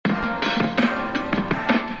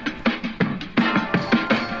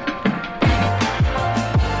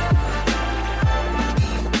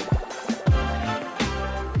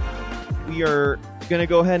we are going to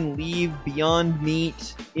go ahead and leave Beyond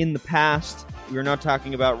Meat in the past. We are not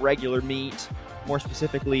talking about regular meat, more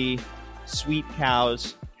specifically, sweet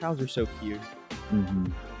cows. Cows are so cute. Mm-hmm.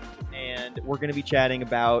 And we're going to be chatting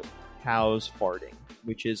about cows farting,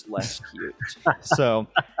 which is less cute. So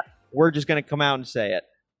we're just going to come out and say it.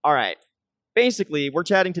 All right. Basically, we're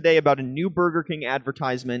chatting today about a new Burger King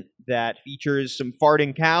advertisement that features some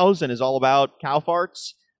farting cows and is all about cow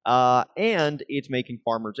farts. And it's making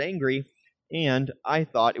farmers angry. And I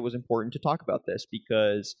thought it was important to talk about this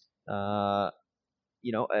because,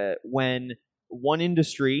 when one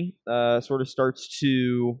industry sort of starts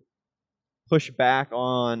to push back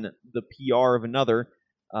on the PR of another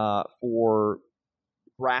for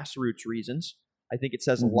grassroots reasons, I think it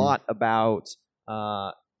says a lot about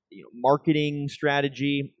marketing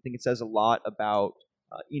strategy. I think it says a lot about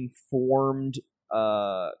informed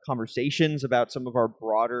conversations about some of our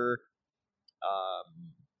broader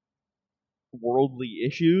worldly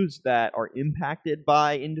issues that are impacted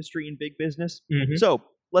by industry and big business. Mm-hmm. So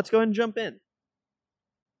let's go ahead and jump in.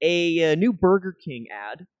 A new Burger King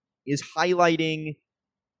ad is highlighting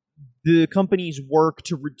the company's work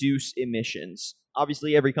to reduce emissions.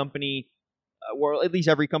 Obviously, every company, or at least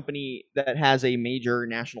every company that has a major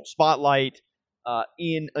national spotlight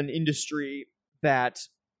in an industry that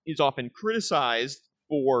is often criticized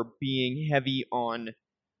for being heavy on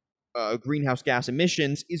greenhouse gas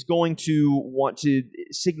emissions, is going to want to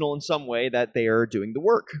signal in some way that they are doing the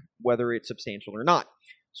work, whether it's substantial or not.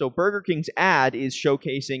 So Burger King's ad is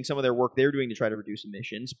showcasing some of their work they're doing to try to reduce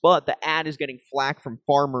emissions, but the ad is getting flack from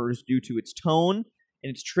farmers due to its tone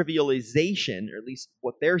and its trivialization, or at least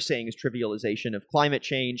what they're saying is trivialization of climate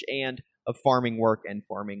change and of farming work and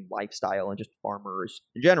farming lifestyle and just farmers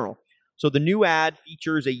in general. So the new ad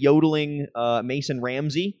features a yodeling Mason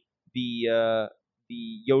Ramsey, the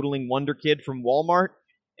yodeling wonder kid from Walmart,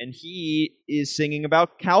 and he is singing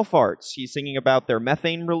about cow farts. He's singing about their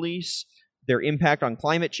methane release, their impact on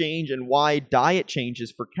climate change, and why diet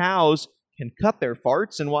changes for cows can cut their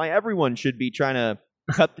farts, and why everyone should be trying to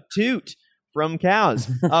cut the toot from cows.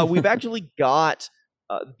 We've actually got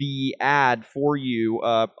the ad for you.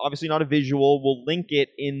 Obviously not a visual. We'll link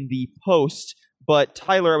it in the post. But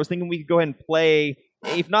Tyler, I was thinking we could go ahead and play,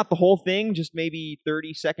 if not the whole thing, just maybe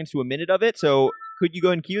 30 seconds to a minute of it. So could you go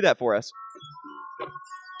ahead and cue that for us?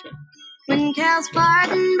 When cows fart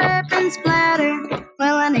and burp and splatter,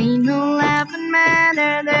 well, it ain't no laughing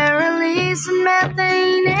matter. They're releasing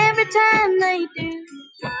methane every time they do.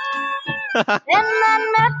 And that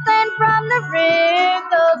methane from the rear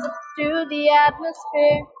goes up to the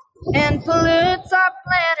atmosphere and pollutes our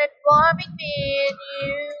planet, warming me and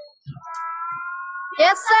you.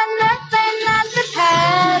 Yes, that methane not the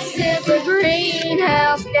past is a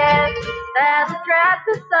greenhouse gas that'll trap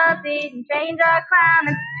the sun's heat and change our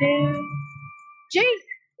climate too. Gee,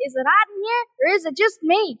 is it hot in here, or is it just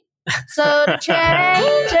me? So to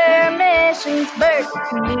change our emissions, Burger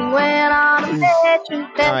King went on a mission.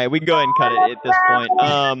 All right, we can go ahead and cut it at this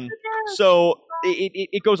point. So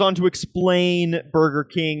it goes on to explain Burger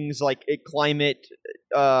King's climate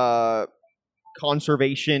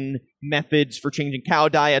conservation methods for changing cow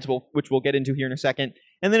diets, which we'll get into here in a second.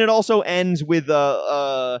 And then it also ends with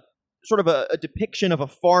a depiction of a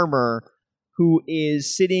farmer who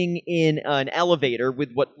is sitting in an elevator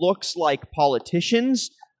with what looks like politicians.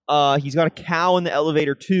 He's got a cow in the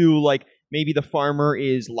elevator too, like maybe the farmer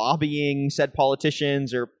is lobbying said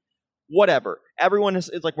politicians or whatever. Everyone is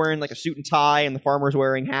like wearing like a suit and tie, and the farmer's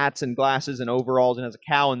wearing hats and glasses and overalls and has a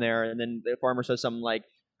cow in there. And then the farmer says something like,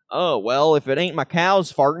 "Oh, well, if it ain't my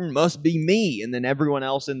cows farting, must be me." And then everyone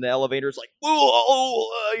else in the elevator is like,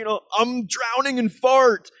 I'm drowning in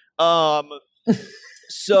fart.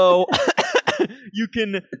 So you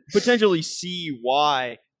can potentially see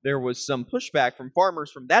why there was some pushback from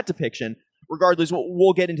farmers from that depiction. Regardless,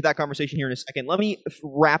 we'll get into that conversation here in a second. Let me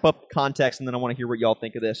wrap up context, and then I want to hear what y'all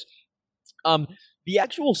think of this. The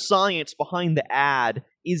actual science behind the ad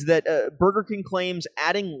is that Burger King claims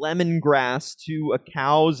adding lemongrass to a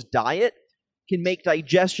cow's diet can make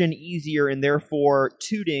digestion easier and therefore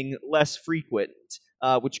tooting less frequent,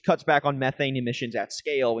 which cuts back on methane emissions at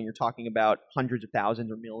scale when you're talking about hundreds of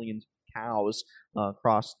thousands or millions of cows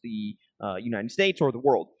across the United States or the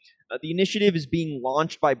world. The initiative is being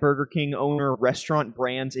launched by Burger King owner Restaurant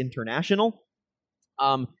Brands International.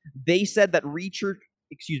 They said that research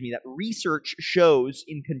shows,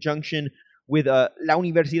 in conjunction with La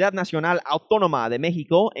Universidad Nacional Autónoma de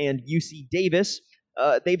México and UC Davis,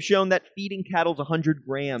 they've shown that feeding cattle 100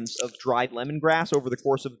 grams of dried lemongrass over the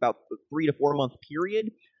course of about a 3 to 4 month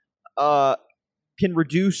period can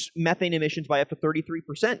reduce methane emissions by up to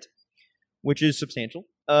 33%, which is substantial.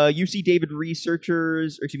 UC Davis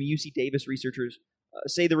researchers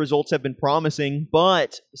say the results have been promising,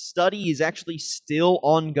 but the study is actually still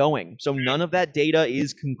ongoing, so none of that data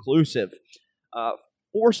is conclusive.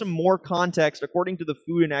 For some more context, according to the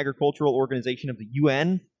Food and Agricultural Organization of the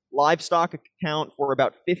UN, livestock account for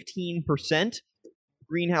about 15%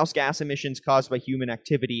 greenhouse gas emissions caused by human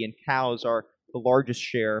activity, and cows are the largest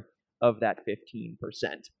share of that 15%.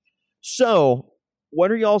 So,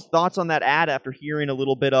 what are y'all's thoughts on that ad after hearing a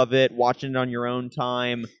little bit of it, watching it on your own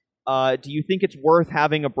time? Do you think it's worth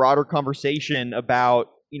having a broader conversation about,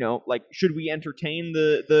 should we entertain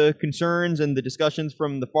the concerns and the discussions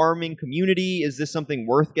from the farming community? Is this something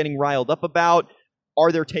worth getting riled up about?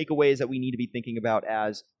 Are there takeaways that we need to be thinking about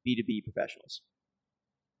as B2B professionals?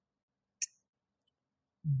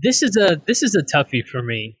 This is a toughie for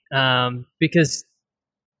me, because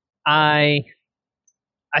I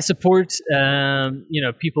support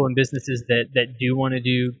people and businesses that do want to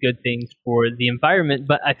do good things for the environment,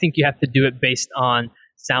 but I think you have to do it based on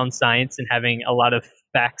sound science and having a lot of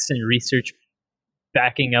facts and research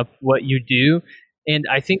backing up what you do. And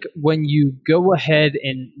I think when you go ahead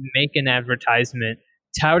and make an advertisement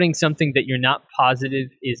touting something that you're not positive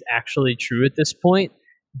is actually true at this point,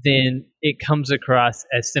 then it comes across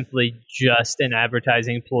as simply just an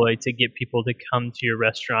advertising ploy to get people to come to your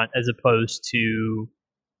restaurant as opposed to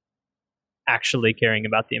actually caring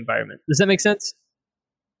about the environment. Does that make sense?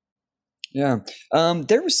 Yeah.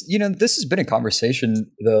 There was, this has been a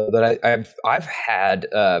conversation though that I've had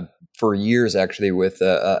for years actually with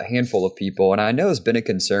a handful of people, and I know has been a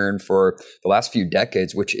concern for the last few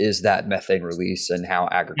decades, which is that methane release and how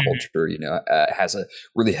agriculture, has a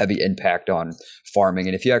really heavy impact on farming.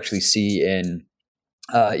 And if you actually see in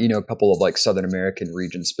a couple of like Southern American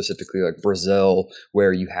regions, specifically like Brazil,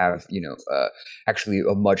 where you have, actually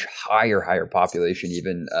a much higher population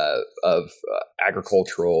even of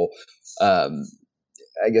agricultural,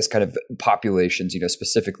 I guess, kind of populations,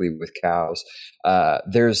 specifically with cows.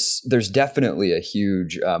 There's definitely a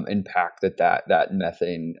huge impact that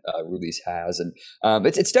methane release has, and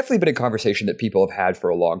it's definitely been a conversation that people have had for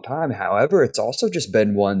a long time. However, it's also just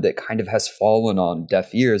been one that kind of has fallen on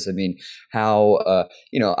deaf ears. I mean, how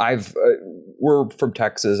we're from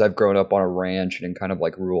Texas. I've grown up on a ranch and in kind of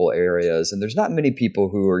like rural areas, and there's not many people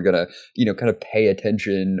who are gonna kind of pay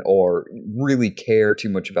attention or really care too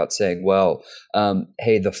much about saying, well,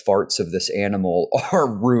 hey, the farts of this animal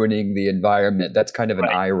are ruining the environment. That's kind of an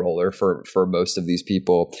eye roller for most of these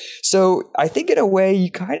people. So I think in a way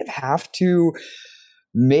you kind of have to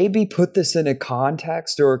maybe put this in a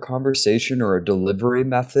context or a conversation or a delivery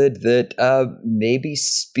method that maybe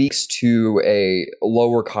speaks to a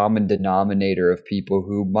lower common denominator of people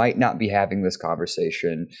who might not be having this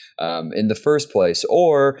conversation in the first place.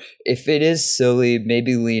 Or if it is silly,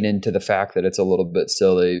 maybe lean into the fact that it's a little bit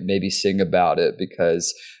silly, maybe sing about it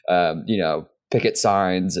because, picket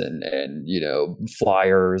signs and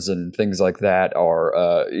flyers and things like that are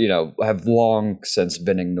have long since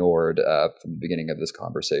been ignored from the beginning of this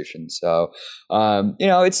conversation. So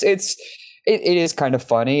it is kind of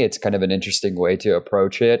funny. It's kind of an interesting way to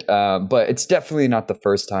approach it, but it's definitely not the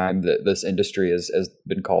first time that this industry has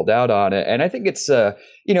been called out on it. And I think it's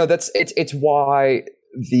it's why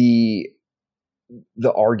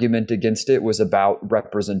the argument against it was about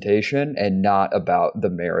representation and not about the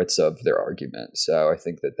merits of their argument. So I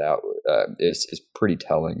think that is pretty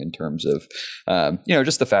telling in terms of,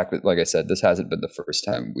 just the fact that, like I said, this hasn't been the first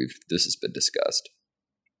time this has been discussed.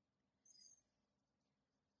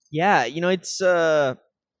 Yeah, it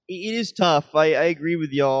is tough. I agree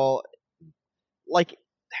with y'all. Like,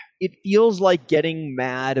 it feels like getting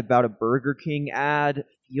mad about a Burger King ad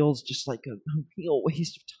feels just like a real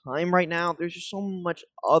waste of time right now. There's just so much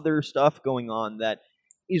other stuff going on that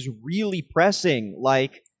is really pressing.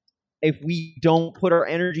 Like, if we don't put our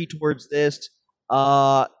energy towards this,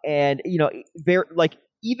 and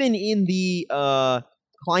even in the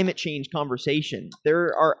climate change conversation,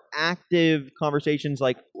 there are active conversations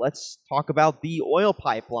like, let's talk about the oil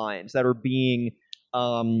pipelines that are being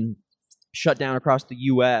shut down across the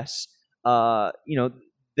U.S.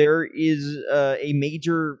 There is a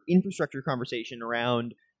major infrastructure conversation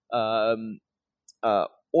around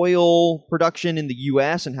oil production in the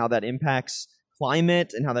U.S. and how that impacts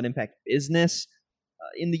climate and how that impacts business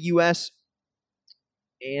in the U.S.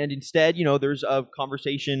 And instead, there's a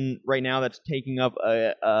conversation right now that's taking up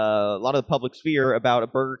a lot of the public sphere about a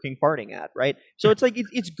Burger King farting ad, right? So it's like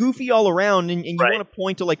it's goofy all around, and you want to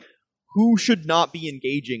point to like, who should not be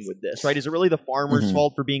engaging with this, right? Is it really the farmer's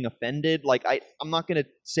fault for being offended? Like, I'm not going to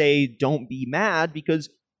say don't be mad, because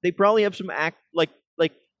they probably have some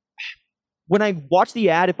when I watch the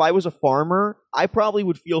ad, if I was a farmer, I probably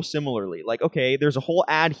would feel similarly. Like, okay, there's a whole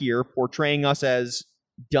ad here portraying us as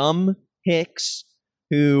dumb hicks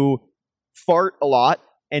who fart a lot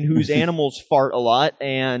and whose animals fart a lot,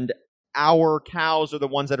 and our cows are the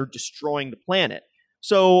ones that are destroying the planet.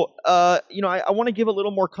 So, I want to give a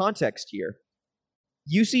little more context here.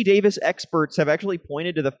 UC Davis experts have actually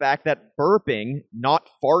pointed to the fact that burping, not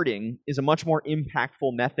farting, is a much more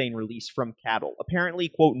impactful methane release from cattle. Apparently,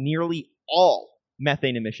 quote, nearly all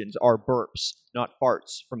methane emissions are burps, not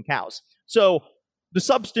farts, from cows. So the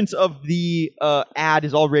substance of the ad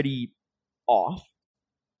is already off.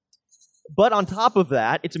 But on top of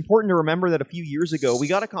that, it's important to remember that a few years ago, we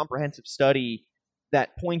got a comprehensive study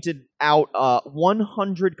that pointed out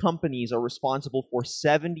 100 companies are responsible for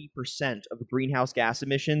 70% of greenhouse gas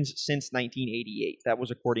emissions since 1988. That was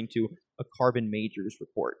according to a Carbon Majors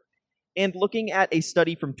report. And looking at a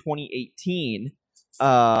study from 2018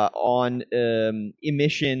 on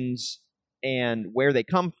emissions and where they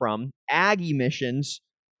come from, ag emissions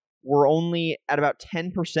were only at about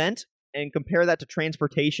 10%, and compare that to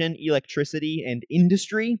transportation, electricity, and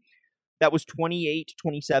industry. That was 28,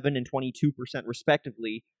 27, and 22%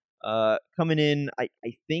 respectively, coming in, I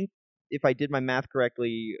think, if I did my math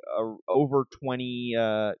correctly, over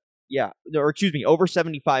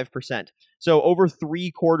 75%. So over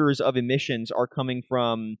 3/4 of emissions are coming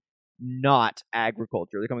from not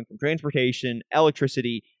agriculture. They're coming from transportation,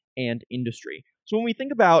 electricity, and industry. So when we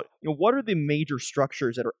think about, what are the major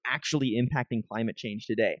structures that are actually impacting climate change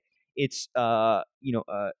today? It's,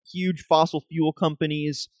 huge fossil fuel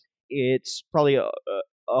companies. It's probably a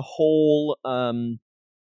whole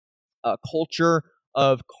culture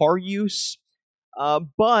of car use.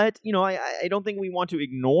 But, I don't think we want to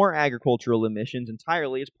ignore agricultural emissions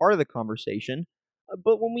entirely. It's part of the conversation.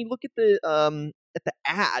 But when we look at the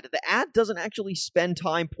ad doesn't actually spend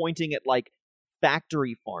time pointing at, like,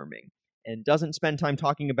 factory farming, and doesn't spend time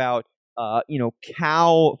talking about,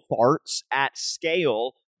 cow farts at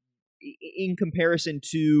scale in comparison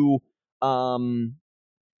to,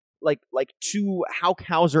 to how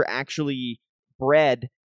cows are actually bred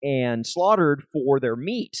and slaughtered for their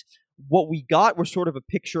meat. What we got was sort of a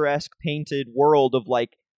picturesque painted world of,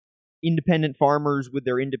 like, independent farmers with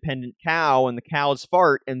their independent cow, and the cows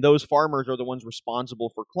fart, and those farmers are the ones responsible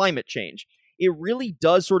for climate change. It really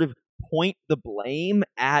does sort of point the blame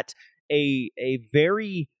at a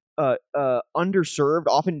very underserved,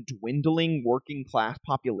 often dwindling working class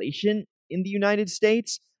population in the United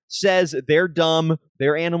States. Says they're dumb,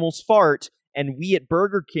 their animals fart, and we at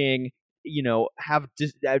Burger King, have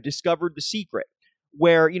discovered the secret.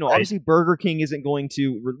 Where, right. Obviously Burger King isn't going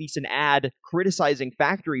to release an ad criticizing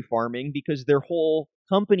factory farming, because their whole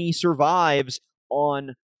company survives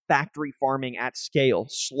on factory farming at scale,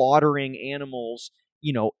 slaughtering animals,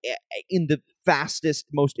 in the fastest,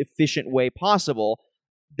 most efficient way possible.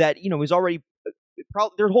 That, is already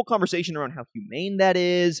there's a whole conversation around how humane that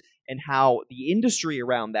is, and how the industry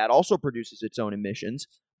around that also produces its own emissions.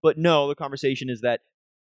 But no, the conversation is that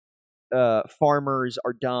farmers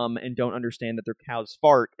are dumb and don't understand that their cows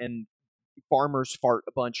fart, and farmers fart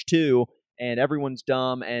a bunch too, and everyone's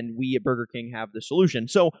dumb, and we at Burger King have the solution.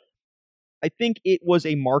 So I think it was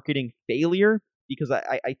a marketing failure, because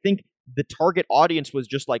I think the target audience was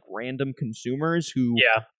just like random consumers who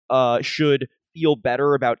should feel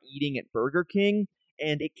better about eating at Burger King,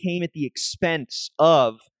 and it came at the expense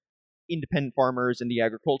of independent farmers and the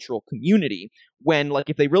agricultural community, when, like,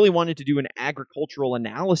 if they really wanted to do an agricultural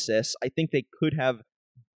analysis, I think they could have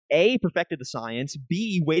A, perfected the science,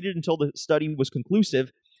 B, waited until the study was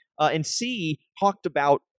conclusive, and C, talked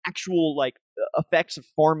about actual, like, effects of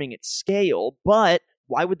farming at scale. But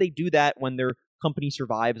why would they do that when their company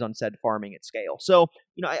survives on said farming at scale? So,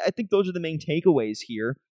 I think those are the main takeaways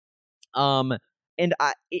here. And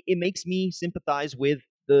it makes me sympathize with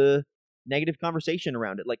the negative conversation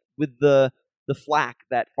around it, like with the flack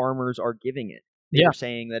that farmers are giving it. They're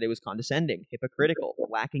saying that it was condescending, hypocritical,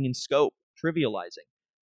 lacking in scope, trivializing.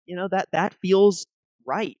 That feels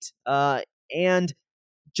right. And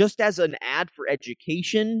just as an ad for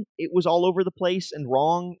education, it was all over the place and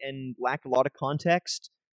wrong and lacked a lot of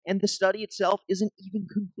context. And the study itself isn't even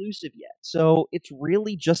conclusive yet. So it's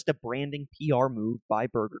really just a branding PR move by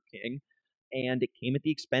Burger King. And it came at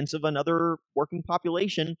the expense of another working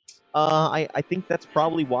population. I think that's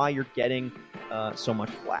probably why you're getting so much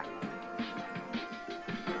flack.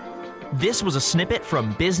 This was a snippet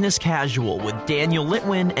from Business Casual with Daniel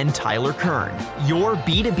Litwin and Tyler Kern, your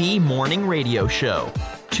B2B morning radio show.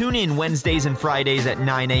 Tune in Wednesdays and Fridays at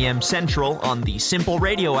 9 a.m. Central on the Simple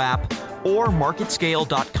Radio app or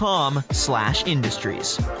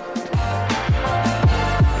marketscale.com/industries.